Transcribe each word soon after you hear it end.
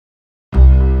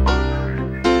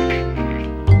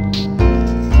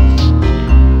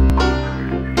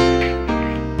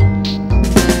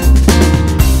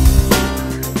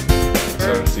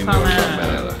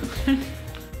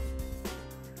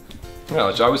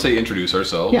I would say introduce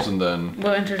ourselves and then...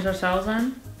 We'll introduce ourselves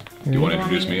then? Do you want to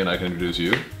introduce me and I can introduce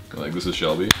you? Like, this is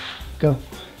Shelby. Go.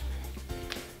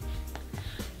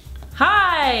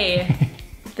 Hi!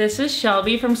 This is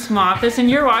Shelby from Smoffice and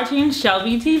you're watching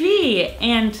Shelby TV.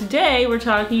 And today we're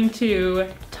talking to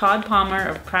Todd Palmer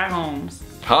of Pratt Homes.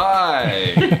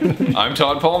 Hi! I'm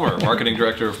Todd Palmer, Marketing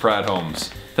Director of Pratt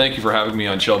Homes. Thank you for having me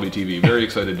on Shelby TV. Very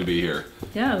excited to be here.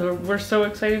 Yeah, we're so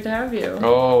excited to have you.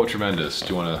 Oh, tremendous. Do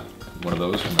you want one of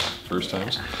those from the first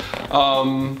times?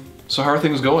 So how are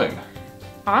things going?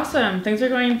 Awesome. Things are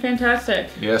going fantastic.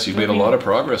 Yes, you've made a lot of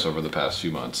progress over the past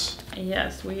few months.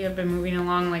 Yes, we have been moving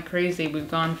along like crazy. We've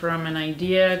gone from an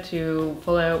idea to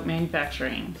full-out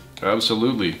manufacturing.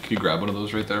 Absolutely. Can you grab one of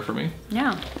those right there for me?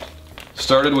 Yeah.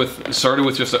 Started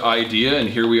with just an idea, and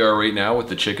here we are right now with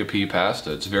the chickpea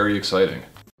pasta. It's very exciting.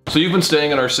 So you've been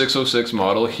staying in our 606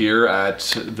 model here at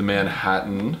the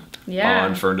Manhattan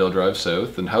on Ferndale Drive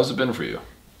South, and how's it been for you?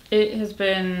 It has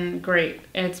been great.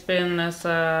 It's been this,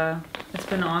 it's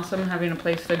been awesome having a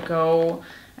place to go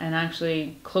and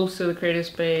actually close to the creative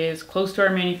space, close to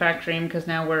our manufacturing, because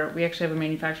now we actually have a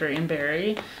manufacturer in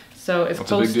Barrie. So it's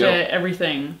close to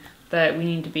everything that we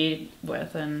need to be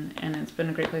with, and it's been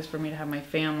a great place for me to have my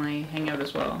family hang out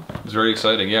as well. It's very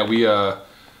exciting. Yeah,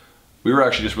 we were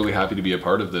actually just really happy to be a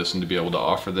part of this and to be able to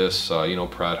offer this. You know,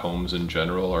 Pratt Homes in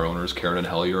general, our owners Karen and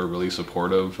Helly are really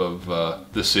supportive of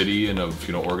the city and of,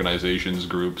 you know, organizations,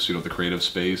 groups, you know, the creative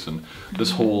space, and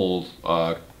this whole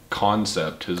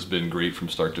concept has been great from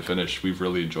start to finish. We've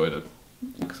really enjoyed it.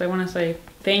 Because I want to say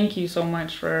thank you so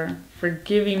much for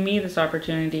giving me this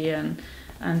opportunity and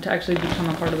to actually become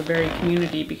a part of the Barrie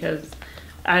community, because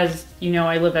as you know,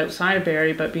 I live outside of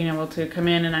Barrie, but being able to come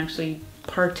in and actually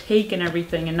partake in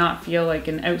everything and not feel like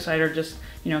an outsider just,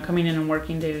 you know, coming in and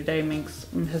working day to day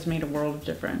has made a world of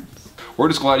difference. We're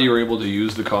just glad you were able to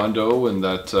use the condo, and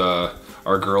that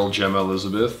our girl Gemma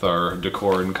Elizabeth, our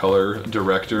decor and color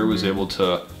director, was able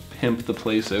to pimp the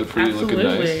place out for you. Looking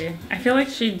nice. I feel like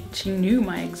she knew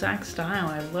my exact style.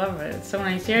 I love it. It's so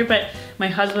nice here. But my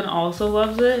husband also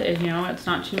loves it. And, you know, it's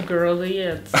not too girly.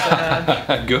 It's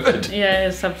good. Yeah,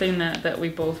 it's something that we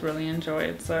both really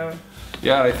enjoyed. So.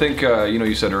 Yeah, I think you know,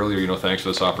 you said earlier, you know, thanks for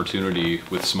this opportunity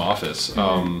with Smoffice.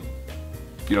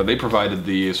 You know, they provided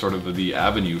the sort of the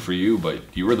avenue for you, but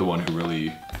you were the one who really,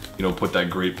 you know, put that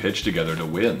great pitch together to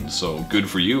win. So good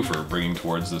for you for bringing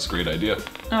towards this great idea.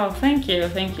 Oh, thank you,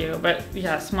 thank you. But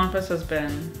yeah, Smoffice has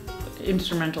been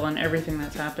instrumental in everything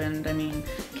that's happened. I mean,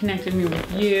 connected me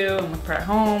with you and with Pratt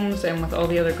Homes and with all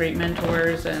the other great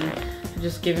mentors, and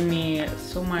just given me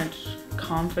so much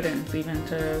confidence even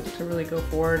to really go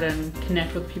forward and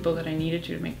connect with people that I needed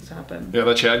to make this happen. Yeah,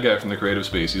 that Chad guy from the creative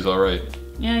space, he's all right.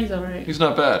 Yeah, he's all right. He's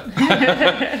not bad.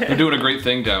 They're doing a great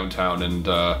thing downtown, and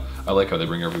I like how they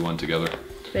bring everyone together.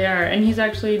 They are, and he's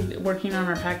actually working on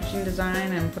our packaging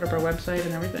design and put up our website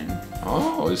and everything.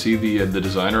 Oh, is he the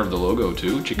designer of the logo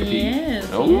too, chickpea? He is.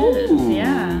 Oh, he is,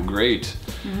 yeah. Great.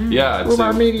 Yeah, With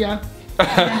our media.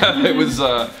 it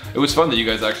was fun that you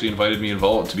guys actually invited me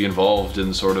to be involved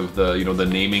in sort of the, you know, the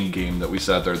naming game that we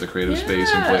sat there at the creative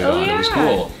space and played on. It was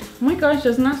cool. Oh my gosh,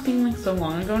 doesn't that seem like so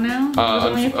long ago now?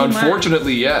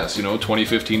 Unfortunately, yes. You know,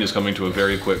 2015 is coming to a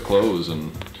very quick close,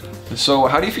 and so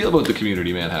how do you feel about the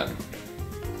community, Manhattan?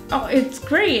 Oh, it's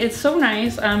great. It's so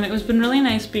nice. It's been really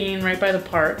nice being right by the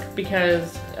park,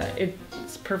 because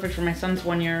it's perfect for my son's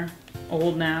 1 year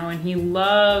old now, and he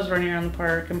loves running around the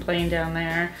park and playing down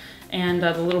there. And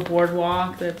the little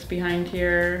boardwalk that's behind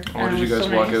here. Oh, did you guys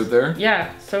walk out there?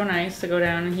 Yeah, so nice to go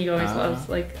down, and he always loves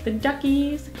like the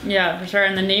duckies. Yeah, for sure.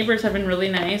 And the neighbors have been really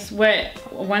nice.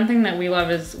 One thing that we love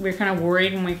is we're kind of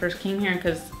worried when we first came here,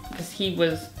 because he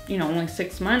was, you know, only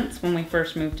 6 months when we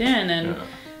first moved in,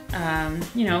 and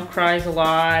you know, cries a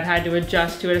lot, had to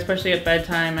adjust to it, especially at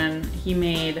bedtime, and he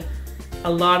made a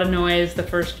lot of noise the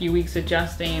first few weeks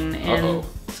adjusting. And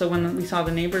so when we saw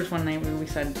the neighbors one night, we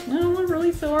said, "No, we're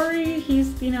really sorry.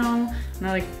 He's, you know," and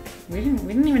they're like, "We didn't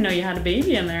even know you had a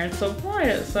baby in there. It's so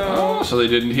quiet." So so they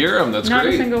didn't hear him. That's not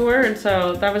great. Not a single word.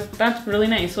 So that's really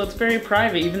nice. So it's very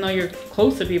private, even though you're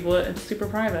close to people. It's super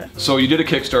private. So you did a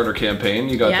Kickstarter campaign.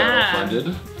 You got that all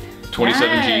funded.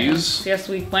 27 Gs. Yes,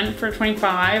 we went for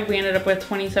 25. We ended up with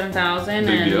 27,000.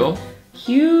 Big deal.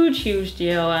 Huge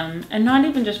deal. And not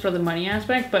even just for the money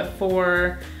aspect, but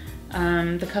for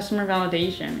the customer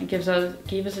validation. It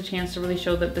gave us a chance to really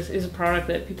show that this is a product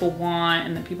that people want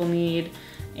and that people need,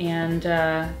 and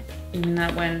even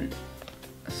that went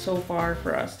so far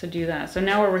for us to do that. So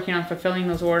now we're working on fulfilling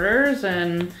those orders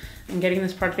and getting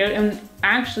this product out. And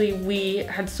actually, we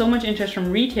had so much interest from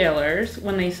retailers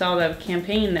when they saw the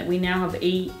campaign that we now have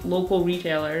 8 local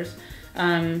retailers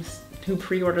who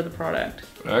pre-order the product.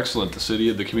 Excellent.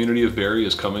 The community of Barrie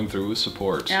is coming through with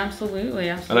support. Absolutely,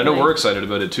 absolutely. And I know we're excited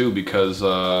about it too, because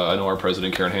I know our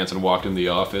president Karen Hansen walked in the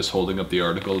office holding up the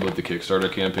article about the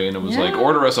Kickstarter campaign and was like,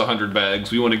 order us 100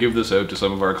 bags. We want to give this out to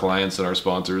some of our clients and our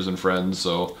sponsors and friends.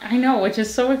 So I know, which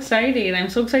is so exciting. I'm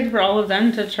so excited for all of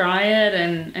them to try it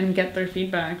and get their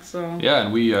feedback. So yeah,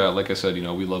 and we, like I said, you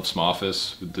know, we love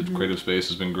Smoffice. The creative space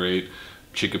has been great.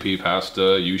 Chicopee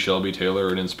Pasta, you, Shelby Taylor,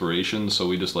 are an inspiration. So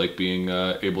we just like being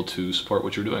able to support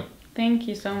what you're doing. Thank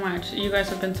you so much. You guys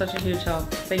have been such a huge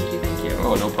help. Thank you, thank you.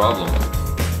 Oh, no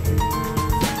problem.